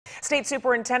State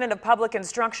Superintendent of Public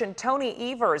Instruction Tony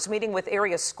Evers meeting with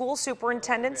area school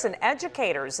superintendents and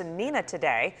educators in Neenah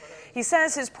today. He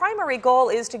says his primary goal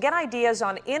is to get ideas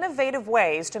on innovative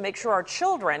ways to make sure our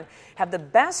children have the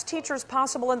best teachers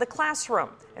possible in the classroom.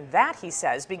 And that, he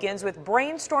says, begins with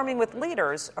brainstorming with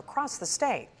leaders across the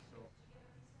state.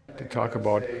 To talk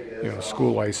about,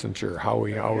 school licensure, how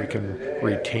we can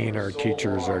retain our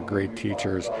teachers, our great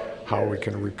teachers, how we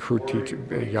can recruit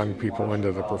young people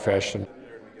into the profession.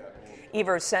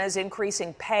 Evers says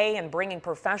increasing pay and bringing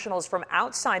professionals from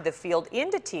outside the field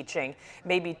into teaching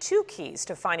may be two keys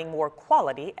to finding more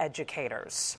quality educators.